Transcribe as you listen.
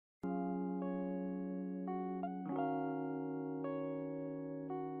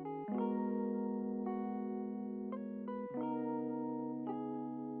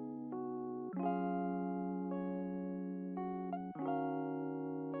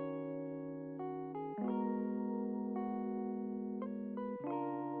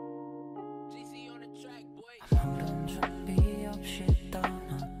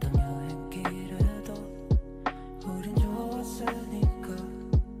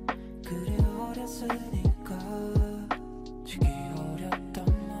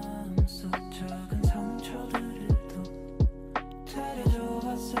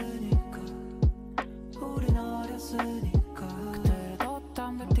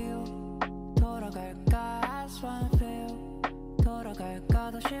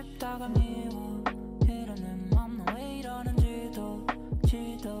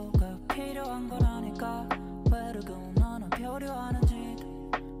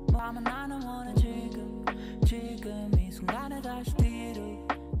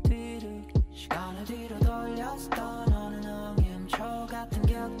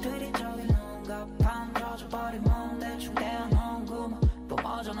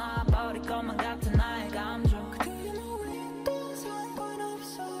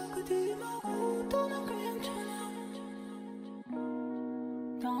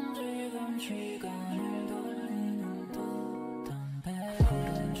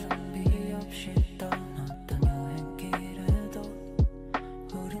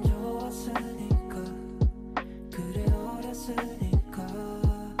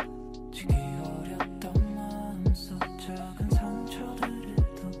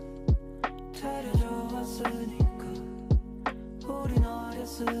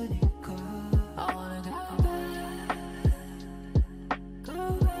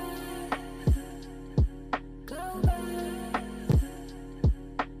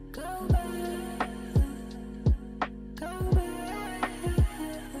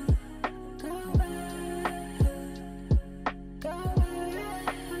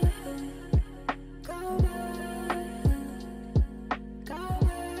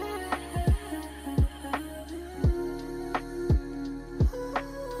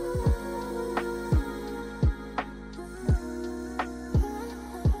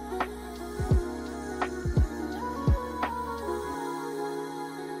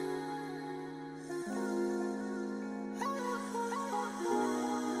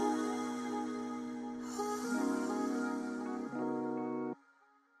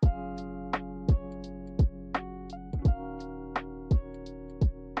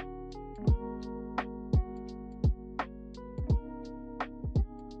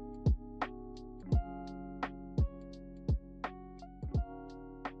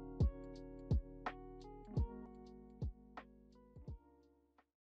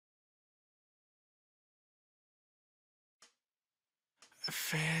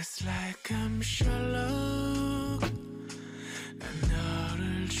Feels like I'm Sherlock. 난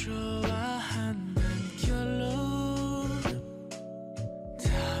너를 좋아한다는 결론.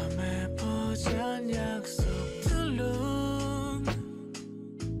 다음에 보잔 약속들론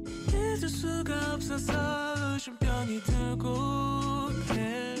잊을 수가 없어서 의심병이 들곤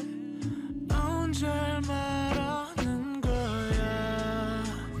해. 언제 말하는 거야.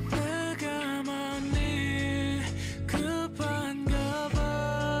 내가 많이 급한가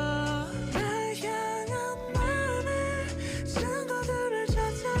봐. 날 향한 마음의 증거들을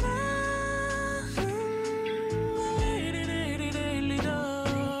찾아라. Lately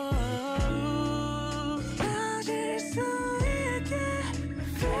빠질 수 있게.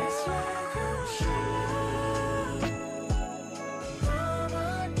 Feels like I'm sure.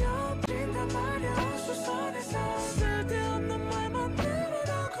 너만 엮인단 말야. 수선에서 쓸데없는 말만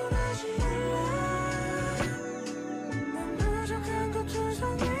늘어놓고 다시 몰라. 난 부족한 것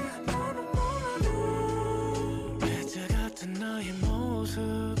투성이 너는 몰라도. 배트 같은 너의 모습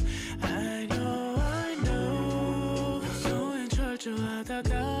I know 평소엔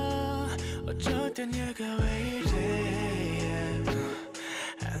철저하다가 어쩔 땐 얘가 왜 이래.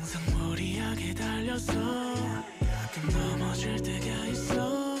 항상 무리하게 달려서 가끔 넘어질 때가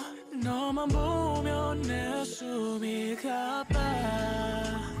있어. 너만 보면 내 숨이 가빠.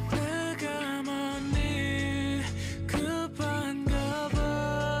 내가 많이 급한가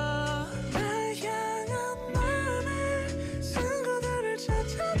봐. 날 향한 마음의 증거들을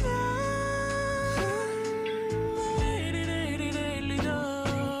찾아봐. Lately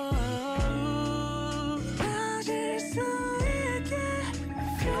빠질 수 있게.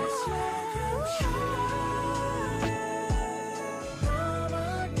 Feels like I'm sure. 너만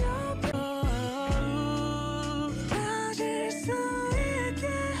옆에 빠질 수 있게.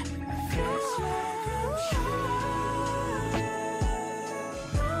 Feels like I'm sure.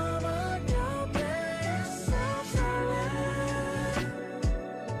 너만 옆에 있어 설레.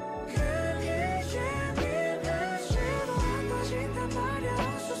 괜히 예민한 시도 안 꺼진단 말야.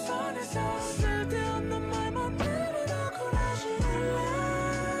 수선에서 쓸데없는 말만 늘어놓고 다시 몰라.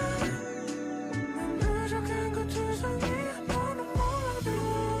 난 부족한 것 투성이 너는 몰라도.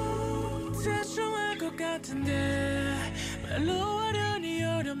 대충 알 것 같은데 말로 하려니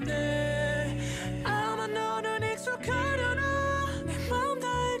어렵네. 아마 너는 익숙하려나. 내 맘 다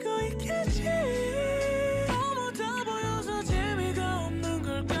알고 있겠지. 너무 다 보여서 재미가 없는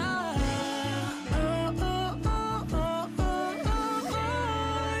걸까. Oh, oh, oh, oh, oh, oh,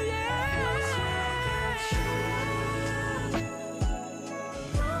 oh, yeah.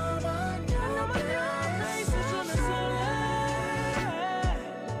 너만 옆에 있어주면 설레.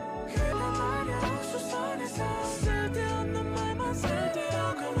 그냥 말야. 수선에서 쓸데없는 말만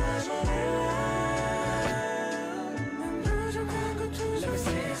쓸데없는 말만 해. 난 부족한 것 투성이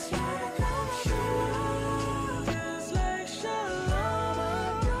Feels like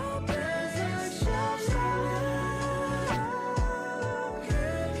Sherlock. Feels like Sherlock.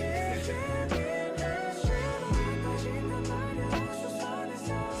 괜히 예민한 시도 안 꺼진단 말야. 수선에서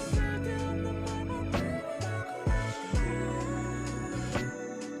쓸데없는 말만 늘어놓고 다시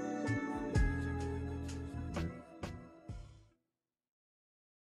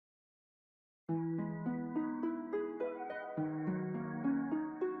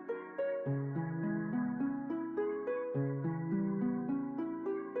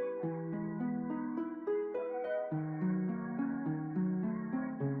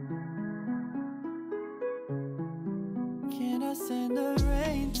Can I send the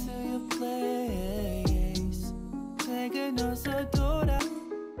rain to your place? 책을 넣어서 돌아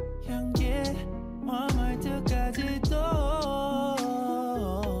향기에 머물 때까지도.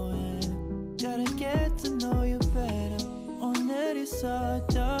 Gotta get to know you better. 오늘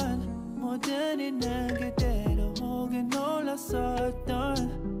있었던 모든 있는 그대로 혹은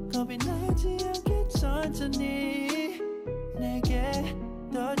놀랐었던 겁이 나지 않게 천천히 내게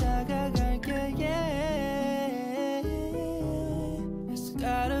더 다가갈게. Yeah. It's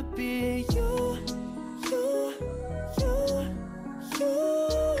gotta be you, you, you, you,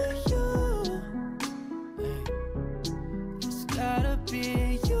 you. It's gotta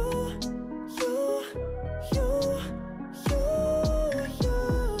be you, you, you, you, you.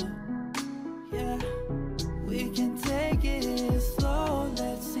 Yeah. We can take it slow.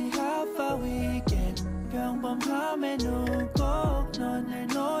 Let's see how far we get. 평범함에 눈꼭 너를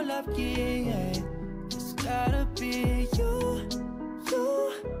놀랍기에. It's gotta be you,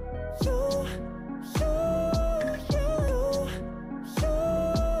 you, you, you, you,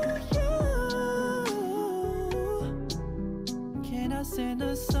 you. Can I send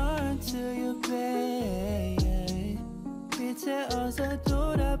a song to you, babe? 빛에 어서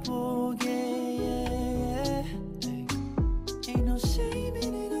돌아보게. Ain't no shame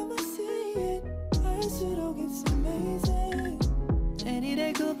in it, I'ma say it. 알수록 it's amazing. Any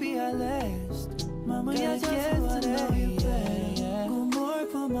day could be our last. 마무리하자 today. 꿈을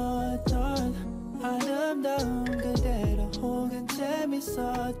품었던 아름다운 그대로 혹은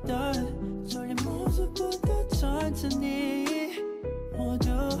재밌었던 졸린 모습부터 천천히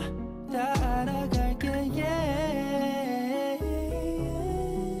모두 다 알아갈게.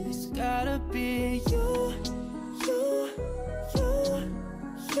 It's gotta be you, you, you,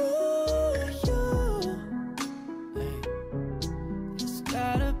 you, you. It's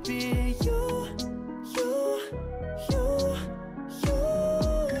gotta be you, you, you,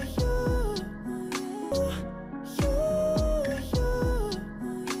 you, you.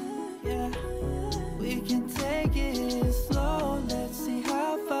 Yeah, we can take it slow. Let's see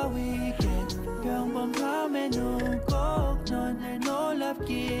how far we get. 평범함에 눈 꼭 너를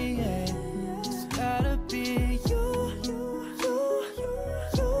놀랍기에. It's gotta be you, you, you,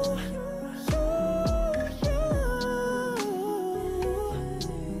 you, you.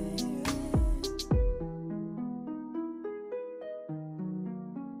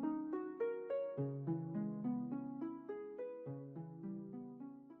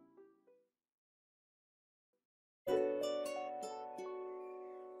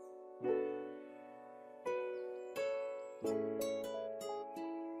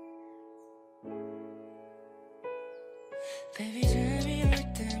 Baby 잠이 올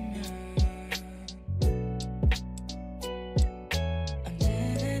때면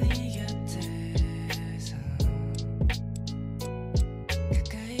언제나 네 곁에서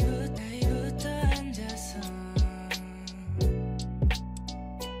가까이부터 앉아서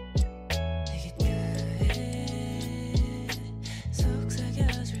내 귓가에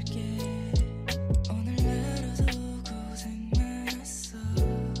속삭여줄게. 오늘 하루도 고생 많았어.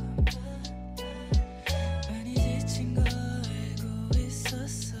 많이 지친 거 알고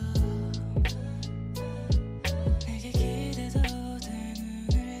있었어. 내게 기대도 돼.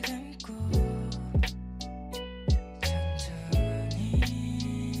 눈을 감고 천천히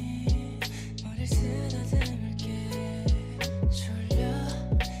머리를 쓰다듬을게. 졸려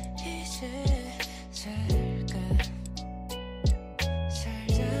이제 잘가.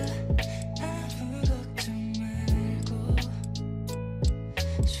 잘자 아무 걱정 말고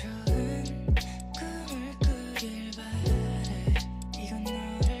좋은 꿈을 꾸길 바래. 이건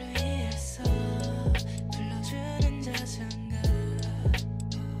너를 위해서 불러주는 자장가.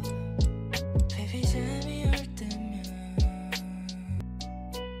 Baby 잠이 올 때면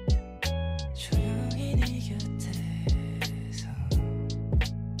조용히 네 곁에서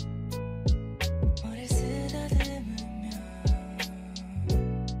머리를 쓰다듬으며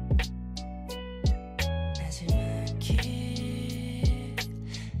나지막히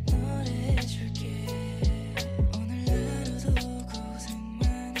노래해줄게. 오늘 하루도 고생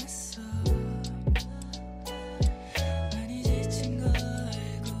많았어. 많이 지친 거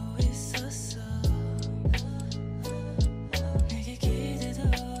알고 있었어. 내게 기대도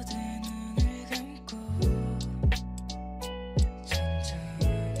돼. 눈을 감고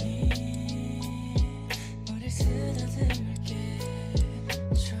천천히 머리를 쓰다듬을게.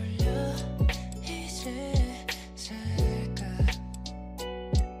 졸려 이제 잘가.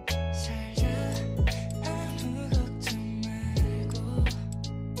 잘자 아무 걱정 말고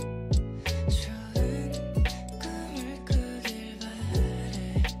좋은 꿈을 꾸길 바래.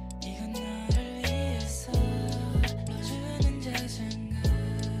 이건 너를 위해서 불러주는 자장가.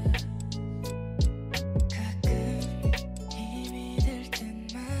 가끔 힘이 들 땐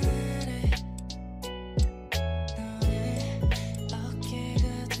말해. 너의 어깨가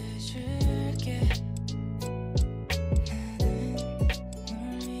돼줄게. 나는 널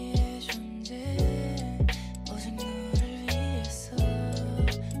위해 존재해. 오직 너를 위해서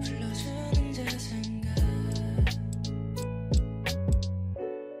불러주는 자장가.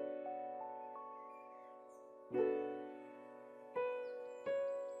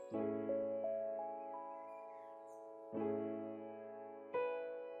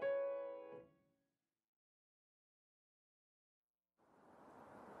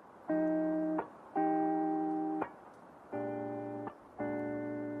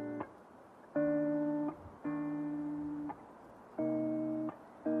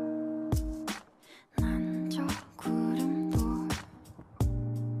 난 저 구름도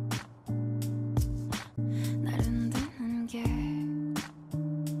날 흔드는 게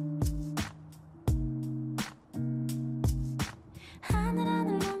하늘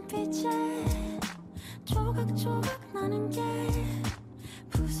눈빛에 조각조각 나는 게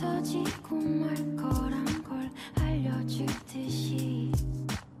부서지고 말 거란 걸 알려주고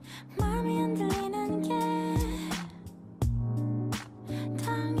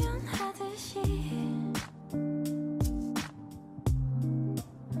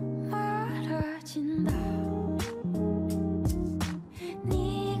멀어진다.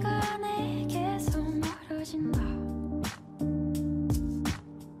 네가 내게서 멀어진다.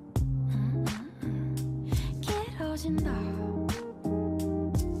 길어진다.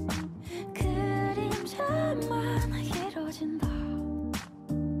 그림자만 길어진다.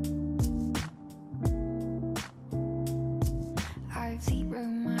 I've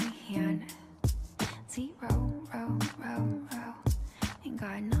zeroed my hand. Zero, row, row, row. Ain't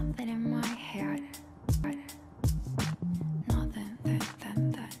got nothing in my head. Nothing,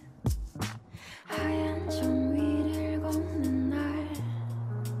 that. 하얀 점 위를 걷는 날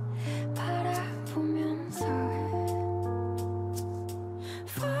바라보면서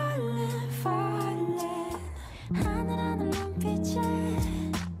falling 하늘 눈빛에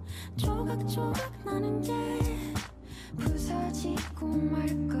조각조각 나는 게 부서지고 말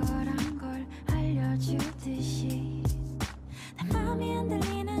거란 걸 알려주듯이 내 맘이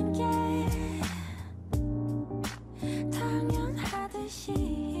흔들리는 게 당연하듯이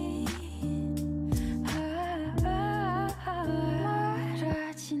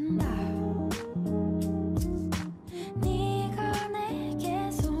멀어진다. 네가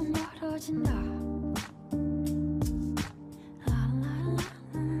내게서 멀어진다. 라라라라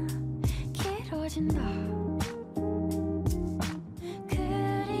길어진다.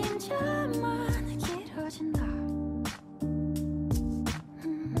 그림자만 길어진다.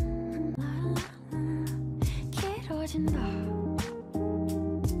 길어진다.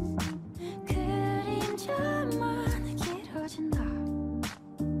 그림자만 길어진다.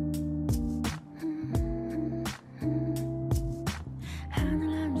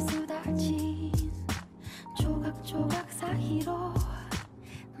 하늘 쏟아진 조각조각 사이로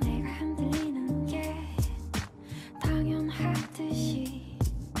내가 흔들리는 게 당연하듯이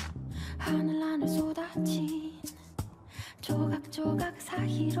하늘 쏟아진 조각조각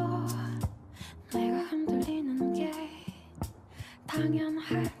사이로 내가 흔들리는 게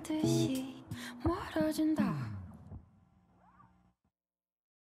당연하듯이 멀어진다.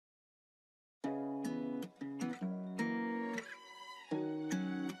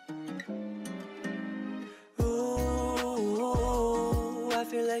 Ooh, I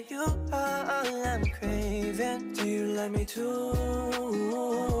feel like you are all I'm craving. Do you like me too?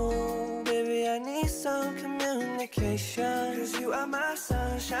 Baby, I need some communication. Cause you are my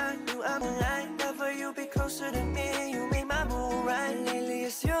sunshine, you are my light. Never you be closer to me, you make my mood right. Lately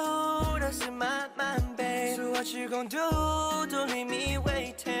it's you that's in my mind, babe. So what you gon' do? Don't leave me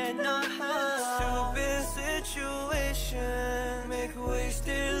waiting, no. Stupid situation, make a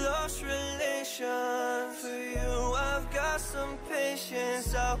wasted lost relation. For you I've got some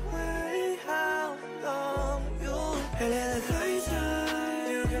patience. I'll wait how long you let the lights out.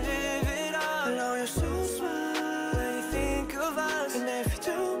 You can live it all. I know you're so smart when you think of us. And if you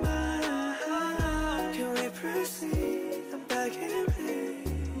don't mind, can we proceed?